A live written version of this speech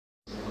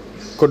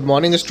Good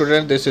morning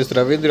student, this is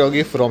Ravindra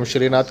Yogi from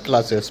Srinath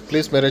classes.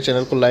 Please मेरे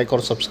channel को like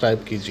और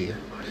subscribe कीजिए।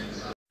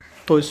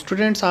 तो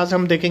स्टूडेंट्स, आज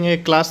हम देखेंगे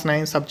class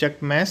 9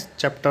 subject maths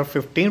chapter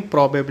 15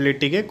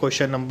 probability के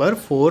क्वेश्चन नंबर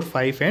 4,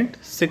 5 एंड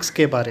 6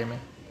 के बारे में।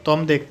 तो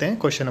हम देखते हैं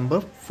question number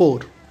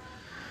 4।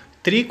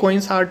 3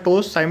 coins are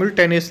tossed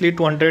simultaneously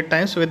 200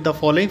 times with the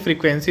following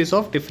frequencies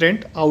of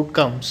different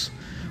outcomes।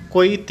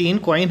 कोई 3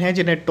 कॉइन है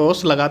जिन्हें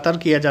टॉस लगातार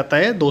किया जाता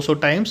है 200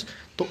 टाइम्स,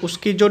 तो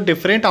उसकी जो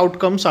डिफरेंट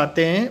आउटकम्स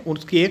आते हैं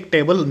उसकी एक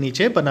टेबल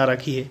नीचे बना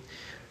रखी है।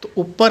 तो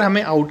ऊपर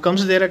हमें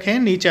आउटकम्स दे रखे हैं,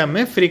 नीचे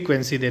हमें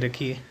फ्रीक्वेंसी दे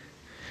रखी है।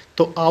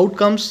 तो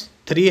आउटकम्स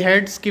 3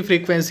 हेड्स की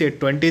फ्रीक्वेंसी है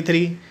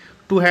 23,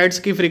 2 हेड्स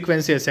की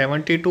फ्रीक्वेंसी है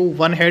 72,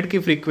 1 हेड की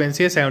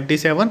फ्रीक्वेंसी है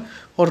 77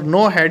 और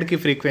 9 हेड की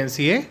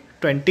फ्रीक्वेंसी है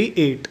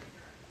 28।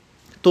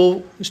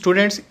 तो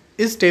स्टूडेंट्स,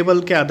 इस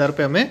टेबल के आधार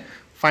पे हमें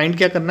फाइंड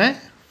क्या करना है,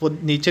 वो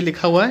नीचे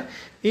लिखा हुआ है।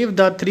 If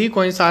the 3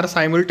 coins are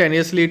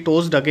simultaneously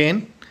tossed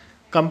again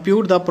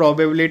compute the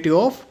probability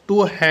of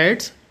 2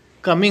 heads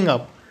coming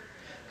up.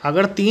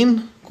 अगर 3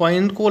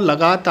 कॉइन को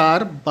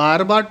लगातार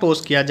बार बार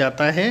टॉस किया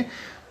जाता है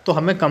तो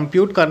हमें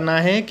कंप्यूट करना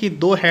है कि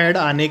 2 हेड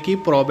आने की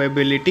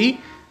प्रोबेबिलिटी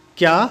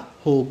क्या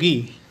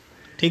होगी।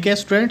 ठीक है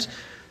स्टूडेंट्स,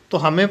 तो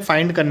हमें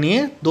फाइंड करनी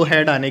है 2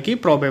 हेड आने की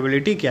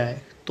प्रोबेबिलिटी क्या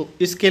है। तो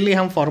इसके लिए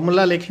हम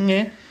फॉर्मूला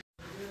लिखेंगे,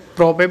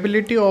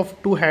 probability of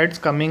 2 heads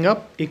coming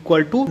up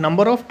equal to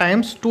number of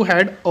times 2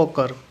 head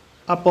occur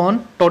upon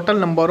total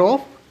number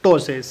of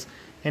tosses,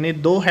 यानी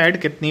 2 हेड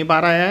कितनी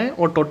बार आया है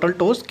और टोटल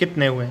टॉस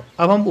कितने हुए।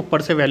 अब हम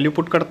ऊपर से वैल्यू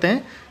पुट करते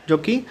हैं जो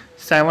कि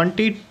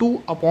 72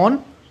 अपॉन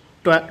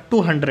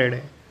 200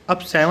 है।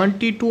 अब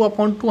 72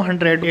 अपॉन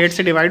 200 8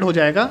 से डिवाइड हो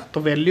जाएगा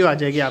तो वैल्यू आ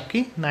जाएगी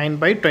आपकी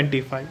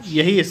 9/25।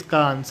 यही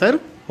इसका आंसर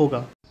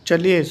होगा।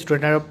 चलिए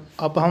स्टूडेंट,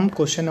 अब हम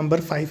क्वेश्चन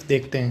नंबर 5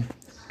 देखते हैं।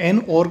 An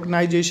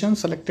organization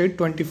selected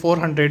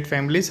 2400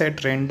 families at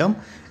random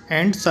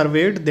and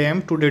surveyed them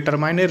to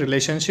determine a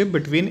relationship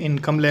between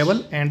income level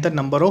and the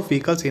number of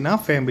vehicles in a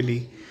family.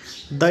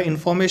 The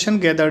information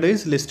gathered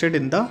is listed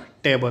in the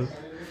table.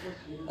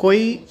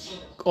 कोई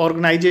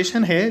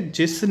organisation है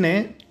जिसने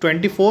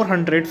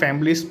 2400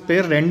 families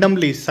पे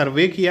randomly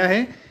सर्वे किया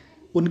है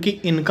उनकी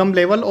income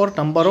level और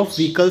number of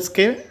vehicles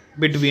के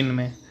between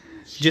में,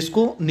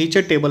 जिसको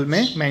नीचे टेबल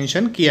में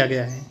मेंशन किया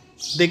गया है।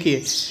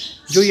 देखिए,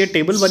 जो ये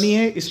टेबल बनी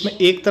है इसमें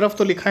एक तरफ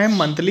तो लिखा है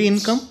मंथली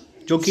इनकम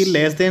जो कि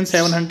लेस देन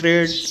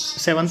 700,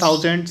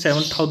 7000,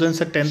 7000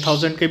 से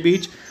 10,000 के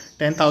बीच,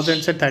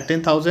 10,000 से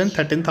 13,000,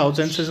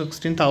 13,000 से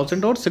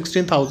 16,000 और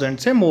 16,000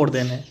 से मोर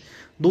देन है।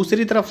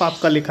 दूसरी तरफ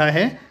आपका लिखा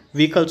है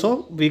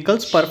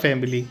व्हीकल्स पर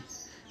फैमिली,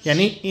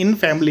 यानी इन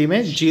फैमिली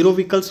में 0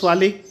 व्हीकल्स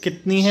वाली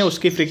कितनी है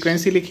उसकी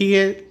फ्रीक्वेंसी लिखी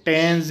है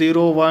 10,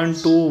 0, 1,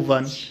 2,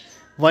 1।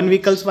 1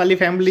 व्हीकल्स वाली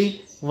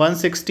फैमिली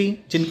 160,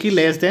 जिनकी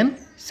लेस देन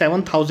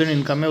 7,000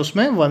 इनकम है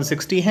उसमें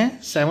 160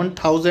 हैं।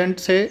 7,000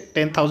 से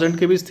 10,000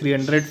 के बीच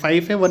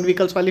 305 है 1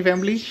 व्हीकल्स वाली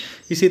फैमिली।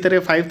 इसी तरह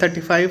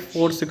 535,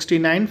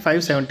 469,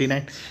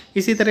 579।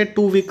 इसी तरह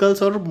 2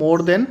 व्हीकल्स और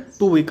मोर देन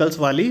 2 व्हीकल्स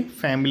वाली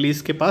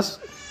फैमिलीज़ के पास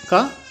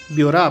का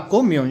ब्यौरा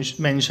आपको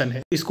मेंशन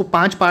है। इसको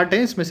 5 पार्ट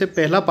है, इसमें से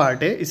पहला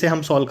पार्ट है, इसे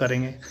हम सॉल्व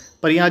करेंगे,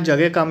 पर यहाँ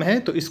जगह कम है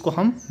तो इसको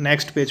हम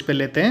नेक्स्ट पेज पे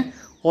लेते हैं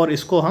और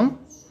इसको हम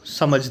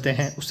समझते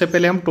हैं। उससे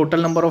पहले हम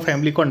टोटल नंबर ऑफ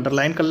फैमिली को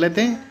अंडरलाइन कर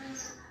लेते हैं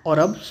और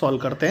अब सॉल्व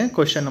करते हैं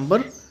क्वेश्चन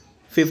नंबर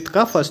 5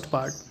 का फर्स्ट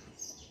पार्ट।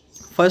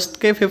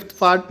 फर्स्ट के 5th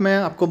पार्ट में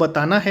आपको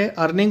बताना है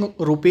earning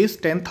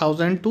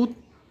 ₹10,000 to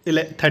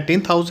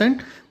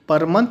 13,000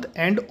 per month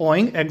and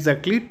owing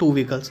exactly 2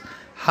 vehicles.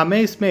 हमें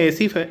इसमें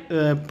ऐसी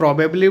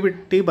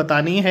प्रोबेबिलिटी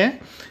बतानी है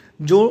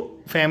जो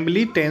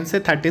फैमिली 10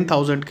 से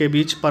 13,000 के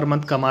बीच पर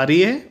मंथ कमा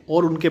रही है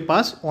और उनके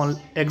पास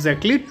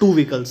एग्जैक्टली 2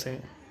 व्हीकल्स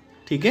हैं।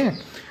 ठीक है,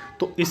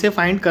 तो इसे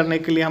फाइंड करने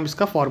के लिए हम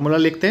इसका फॉर्मूला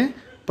लिखते हैं।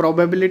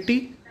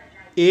 Probability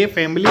a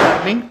family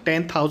earning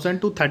 10,000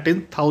 to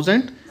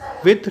 13,000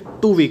 with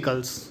 2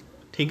 vehicles.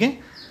 ठीक है,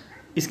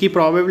 इसकी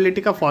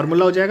प्रोबेबिलिटी का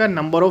फॉर्मूला हो जाएगा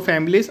number of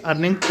families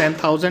earning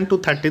 10,000 to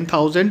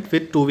 13,000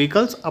 with 2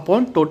 vehicles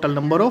upon total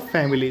number of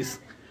families.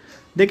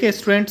 देखिए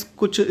स्टूडेंट्स,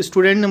 कुछ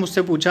स्टूडेंट ने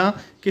मुझसे पूछा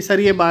कि सर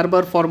ये बार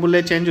बार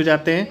फॉर्मूले चेंज हो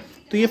जाते हैं,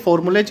 तो ये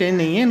फॉर्मूले चेंज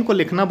नहीं है, इनको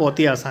लिखना बहुत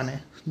ही आसान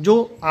है।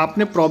 जो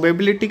आपने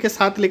प्रोबेबिलिटी के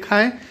साथ लिखा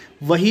है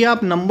वही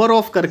आप नंबर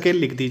ऑफ करके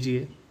लिख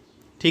दीजिए।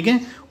 ठीक है,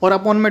 और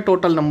अपॉन में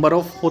टोटल नंबर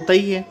ऑफ होता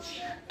ही है,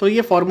 तो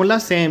ये फार्मूला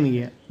सेम ही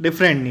है,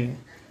 डिफरेंट नहीं है।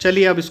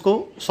 चलिए अब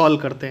इसको सॉल्व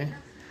करते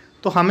हैं।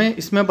 तो हमें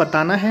इसमें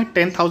बताना है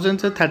 10,000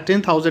 से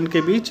 13,000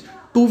 के बीच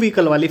 2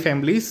 व्हीकल वाली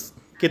फैमिलीज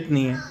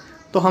कितनी है।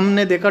 तो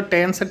हमने देखा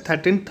 10 से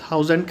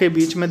 13,000 के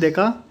बीच में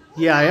देखा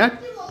ये आया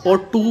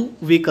और 2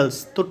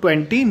 व्हीकल्स तो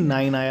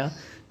 29 आया,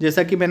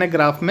 जैसा कि मैंने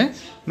ग्राफ में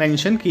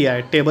मेंशन किया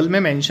है, टेबल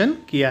में मेंशन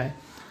किया है।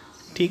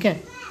 ठीक है,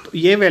 तो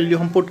ये वैल्यू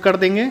हम पुट कर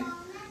देंगे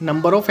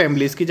नंबर ऑफ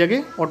फैमिलीज़ की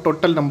जगह और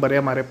टोटल नंबर है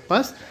हमारे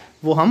पास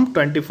वो हम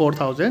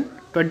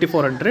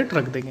 2400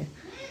 रख देंगे।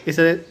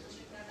 इसे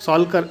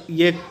सॉल्व कर,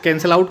 ये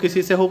कैंसिल आउट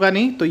किसी से होगा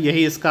नहीं, तो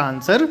यही इसका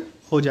आंसर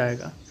हो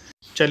जाएगा।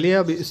 चलिए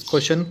अब इस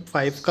क्वेश्चन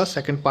 5 का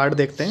सेकंड पार्ट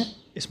देखते हैं।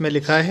 इसमें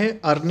लिखा है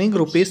अर्निंग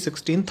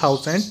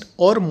 ₹16,000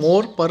 और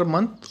मोर पर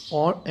मंथ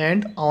और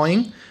एंड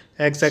ओइंग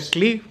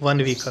एग्जैक्टली 1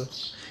 व्हीकल,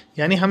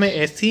 यानी हमें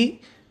ऐसी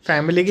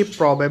फैमिली की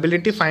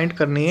प्रोबेबिलिटी फाइंड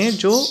करनी है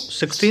जो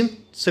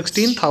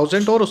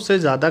 16,000 और उससे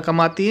ज़्यादा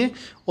कमाती है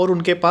और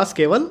उनके पास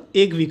केवल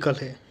एक व्हीकल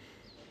है।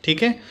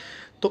 ठीक है,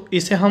 तो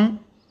इसे हम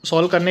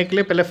सॉल्व करने के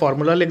लिए पहले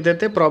फार्मूला लिख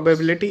देते हैं।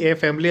 प्रोबेबिलिटी ए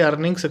फैमिली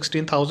अर्निंग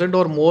 16,000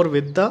 और more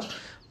with the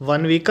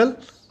one vehicle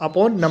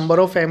upon number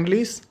of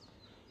families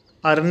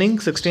earning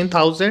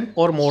 16,000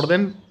 और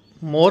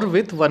more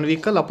with one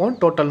vehicle upon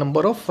total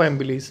number of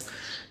families.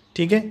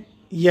 ठीक है,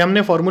 ये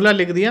हमने फार्मूला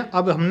लिख दिया।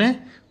 अब हमने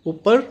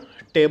ऊपर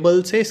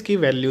टेबल से इसकी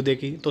वैल्यू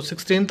देखी तो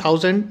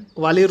 16,000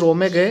 वाली रो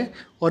में गए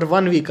और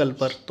वन व्हीकल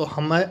पर, तो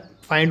हमें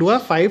फाइंड हुआ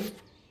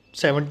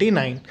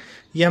 579।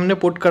 ये हमने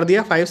पुट कर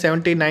दिया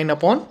 579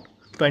 अपॉन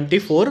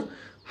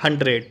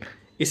 2400।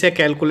 इसे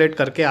कैलकुलेट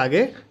करके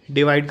आगे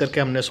डिवाइड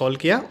करके हमने सॉल्व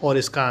किया और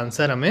इसका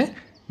आंसर हमें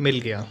मिल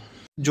गया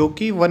जो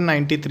कि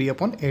 193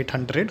 अपॉन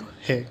 800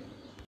 है।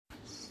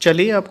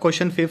 चलिए अब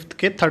क्वेश्चन 5th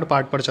के थर्ड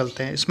पार्ट पर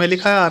चलते हैं। इसमें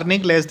लिखा है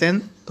earning less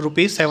than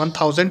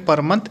 ₹7,000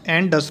 per month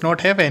and does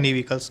not have any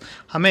vehicles.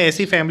 हमें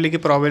ऐसी फैमिली की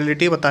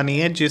प्रोबेबिलिटी बतानी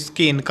है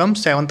जिसकी इनकम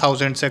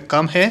 7,000 से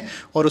कम है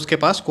और उसके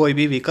पास कोई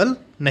भी व्हीकल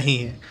नहीं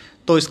है।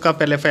 तो इसका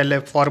पहले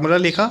फार्मूला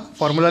लिखा।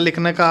 फार्मूला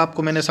लिखने का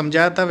आपको मैंने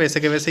समझाया था, वैसे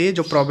के वैसे ही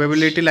जो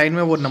प्रोबेबिलिटी लाइन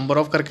में वो नंबर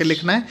ऑफ करके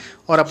लिखना है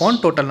और upon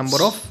total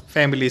number of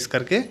families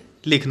करके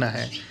लिखना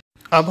है।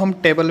 अब हम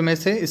टेबल में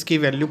से इसकी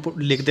वैल्यू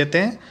लिख देते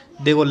हैं।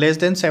 देखो लेस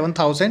देन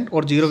 7,000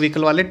 और जीरो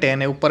व्हीकल वाले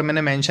 10 है, ऊपर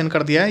मैंने मेंशन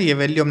कर दिया है। ये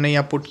वैल्यू हमने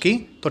यहाँ पुट की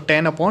तो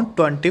 10 अपॉन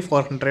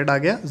 2400 आ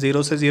गया।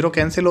 0 से 0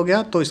 कैंसिल हो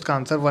गया तो इसका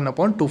आंसर 1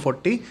 अपॉन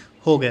 240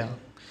 हो गया।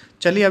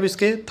 चलिए अब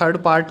इसके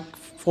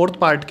फोर्थ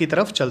पार्ट की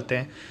तरफ चलते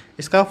हैं।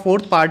 इसका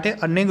फोर्थ पार्ट है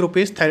earning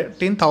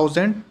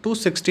 ₹13,000 to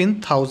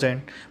 16,000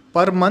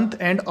 per month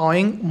and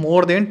ऑइंग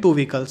more than 2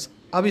 vehicles.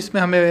 अब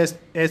इसमें हमें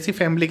ऐसी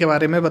फैमिली के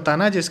बारे में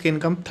बताना है जिसकी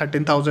इनकम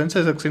 13,000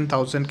 से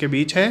 16,000 के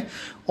बीच है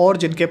और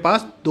जिनके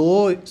पास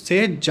 2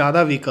 से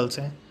ज़्यादा व्हीकल्स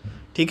हैं।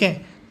 ठीक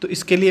है, तो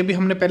इसके लिए भी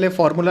हमने पहले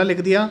फार्मूला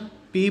लिख दिया।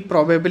 P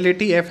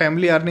probability a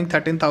family earning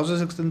 13,000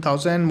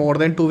 16,000 and more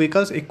than 2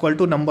 vehicles equal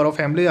to number of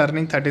family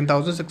earning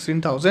 13,000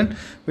 16,000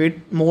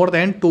 with more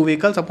than 2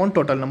 vehicles upon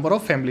total number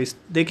of families.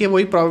 देखिए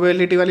वही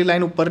प्रोबेबिलिटी वाली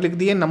लाइन ऊपर लिख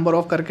दी है, नंबर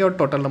ऑफ करके और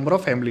टोटल नंबर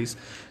ऑफ फैमिलीज।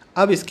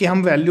 अब इसकी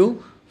हम वैल्यू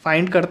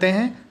फाइंड करते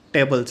हैं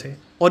टेबल से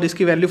और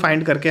इसकी वैल्यू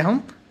फाइंड करके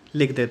हम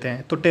लिख देते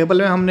हैं। तो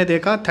टेबल में हमने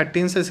देखा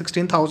 13 से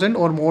 16,000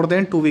 और मोर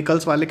देन 2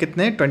 व्हीकल्स वाले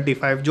कितने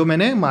 25, जो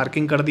मैंने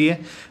मार्किंग कर दी है।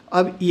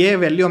 अब ये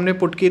वैल्यू हमने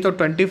पुट की तो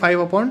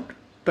 25 अपॉन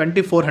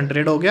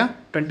 2400 हो गया।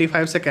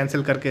 25 से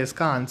कैंसिल करके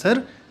इसका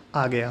आंसर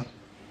आ गया।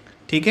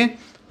 ठीक है,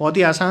 बहुत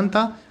ही आसान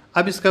था।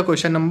 अब इसका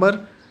क्वेश्चन नंबर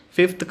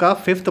 5th का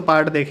 5th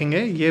पार्ट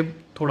देखेंगे। ये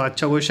थोड़ा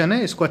अच्छा क्वेश्चन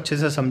है, इसको अच्छे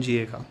से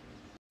समझिएगा।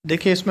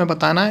 देखिए इसमें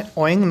बताना है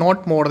owing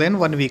not more than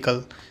 1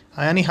 vehicle,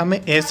 यानी हमें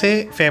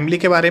ऐसे फैमिली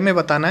के बारे में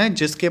बताना है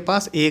जिसके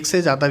पास एक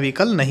से ज़्यादा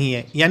व्हीकल नहीं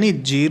है, यानी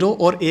 0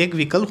 और 1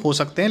 व्हीकल हो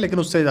सकते हैं लेकिन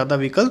उससे ज़्यादा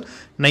व्हीकल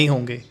नहीं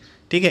होंगे।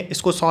 ठीक है,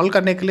 इसको सॉल्व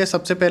करने के लिए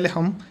सबसे पहले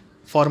हम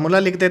फार्मूला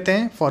लिख देते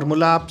हैं।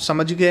 फार्मूला आप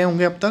समझ गए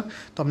होंगे अब तक,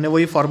 तो हमने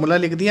वही फार्मूला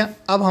लिख दिया।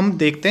 अब हम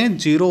देखते हैं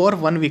 0 और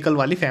 1 व्हीकल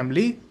वाली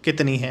फैमिली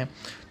कितनी है।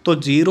 तो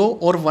 0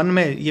 और 1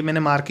 में ये मैंने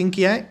मार्किंग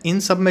किया है, इन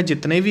सब में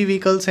जितने भी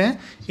व्हीकल्स हैं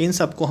इन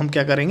सबको हम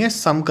क्या करेंगे,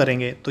 सम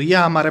करेंगे। तो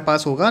यह हमारे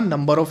पास होगा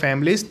number of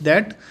families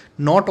that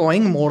not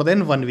owing more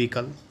than 1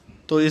 vehicle.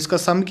 तो इसका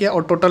सम किया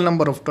और टोटल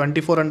नंबर ऑफ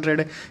 2400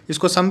 है,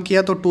 इसको सम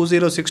किया तो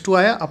 2062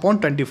 आया अपॉन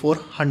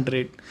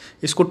 2400।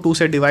 इसको 2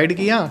 से डिवाइड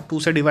किया, 2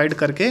 से डिवाइड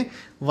करके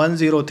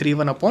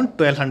 1031 अपॉन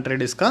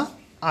 1200 इसका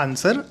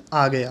आंसर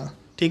आ गया।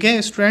 ठीक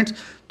है स्टूडेंट्स,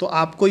 तो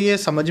आपको ये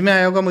समझ में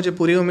आया होगा, मुझे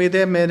पूरी उम्मीद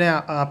है। मैंने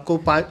आपको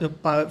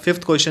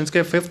 5th क्वेश्चन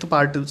के 5th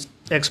पार्ट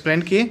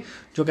एक्सप्लेन किए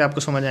जो कि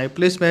आपको समझ आए।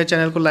 प्लीज़ मेरे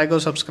चैनल को लाइक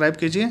और सब्सक्राइब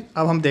कीजिए।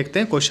 अब हम देखते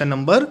हैं क्वेश्चन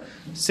नंबर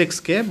 6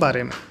 के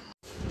बारे में।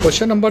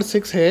 क्वेश्चन नंबर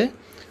 6 है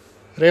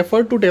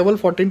रेफर टू टेबल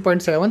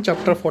 14.7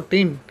 चैप्टर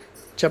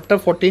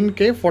 14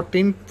 के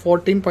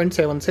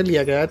 14.7 से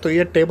लिया गया है। तो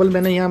ये टेबल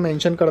मैंने यहाँ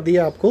मेंशन कर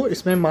दिया आपको,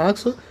 इसमें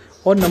मार्क्स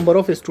और नंबर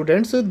ऑफ़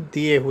स्टूडेंट्स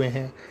दिए हुए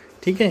हैं।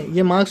 ठीक है,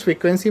 ये मार्क्स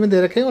फ्रीक्वेंसी में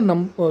दे रखे हैं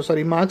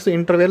और मार्क्स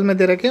इंटरवल में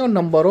दे रखे हैं और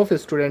नंबर ऑफ़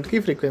स्टूडेंट की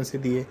फ्रीक्वेंसी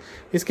दी है।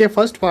 इसके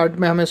फर्स्ट पार्ट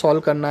में हमें सॉल्व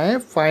करना है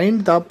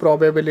find the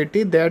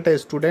probability that a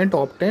student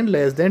obtain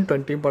less than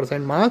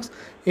 20% marks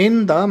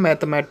in the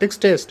mathematics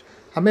test.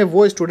 हमें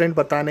वो स्टूडेंट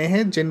बताने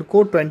हैं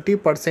जिनको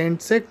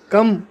 20% से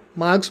कम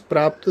मार्क्स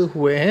प्राप्त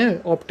हुए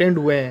हैं, ऑब्टेंड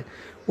हुए हैं,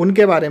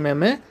 उनके बारे में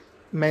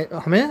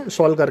हमें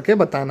सॉल्व करके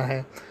बताना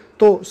है।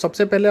 तो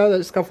सबसे पहले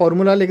इसका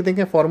फॉर्मूला लिख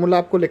देंगे। फॉर्मूला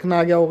आपको लिखना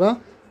आ गया होगा।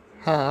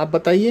 हाँ आप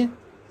बताइए।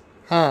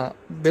 हाँ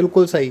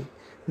बिल्कुल सही,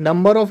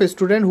 number of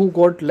student who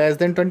got less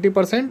than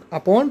 20%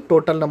 upon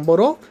total number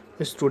of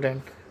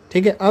student.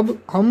 ठीक है, अब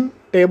हम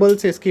टेबल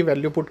से इसकी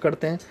वैल्यू पुट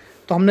करते हैं।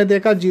 तो हमने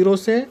देखा 0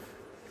 से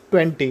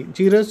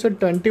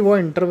 20 वो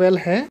इंटरवल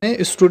है,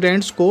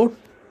 स्टूडेंट्स को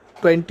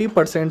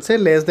 20% से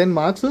लेस देन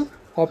मार्क्स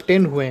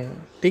ऑब्टेन हुए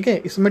हैं। ठीक है,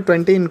 इसमें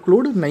 20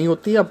 इंक्लूड नहीं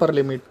होती है, upper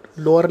limit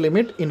lower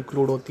limit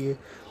include होती है।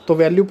 तो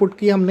वैल्यू पुट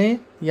की हमने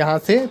यहाँ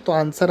से, तो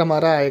आंसर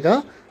हमारा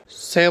आएगा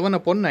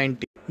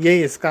 7/90।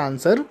 यही इसका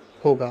आंसर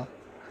होगा।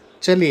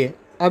 चलिए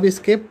अब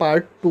इसके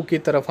पार्ट 2 की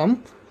तरफ हम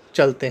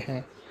चलते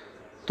हैं।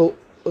 तो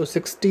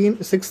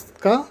 6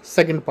 का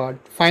second part,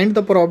 find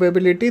the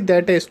probability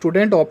that a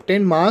student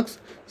obtain marks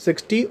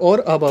 60 और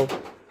अबव।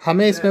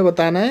 हमें इसमें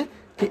बताना है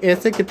कि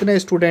ऐसे कितने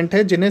स्टूडेंट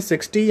हैं जिन्हें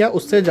 60 या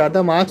उससे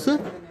ज़्यादा मार्क्स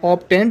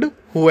ऑब्टेंड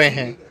हुए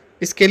हैं।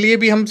 इसके लिए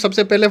भी हम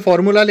सबसे पहले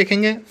फार्मूला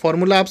लिखेंगे।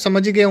 फार्मूला आप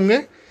समझ ही गए होंगे,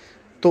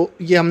 तो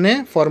ये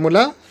हमने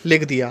फार्मूला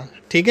लिख दिया,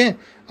 ठीक है।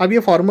 अब ये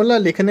फार्मूला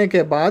लिखने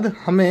के बाद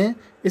हमें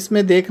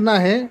इसमें देखना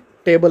है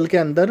टेबल के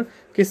अंदर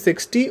कि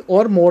 60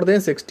 और मोर देन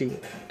 60,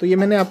 तो ये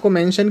मैंने आपको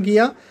मेंशन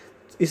किया,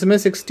 इसमें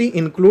 60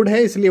 इंक्लूड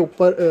है, इसलिए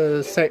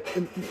ऊपर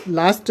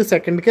लास्ट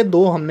सेकंड के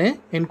 2 हमने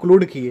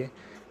इंक्लूड किए।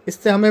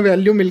 इससे हमें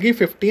वैल्यू मिल गई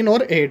 15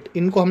 और 8,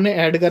 इनको हमने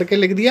ऐड करके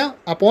लिख दिया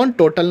upon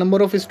total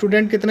number of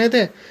student कितने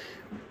थे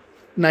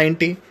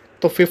 90,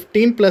 तो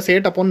 15 +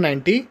 8 अपॉन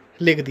 90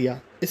 लिख दिया।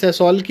 इसे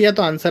सॉल्व किया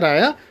तो आंसर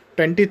आया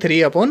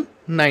 23 अपॉन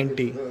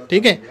 90,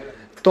 ठीक है।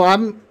 तो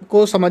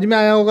आपको समझ में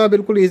आया होगा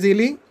बिल्कुल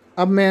ईजीली।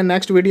 अब मैं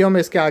नेक्स्ट वीडियो में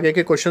इसके आगे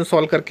के क्वेश्चन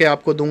सॉल्व करके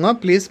आपको दूंगा।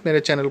 प्लीज़ मेरे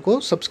चैनल को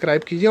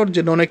सब्सक्राइब कीजिए और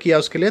जिन्होंने किया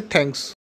उसके लिए थैंक्स।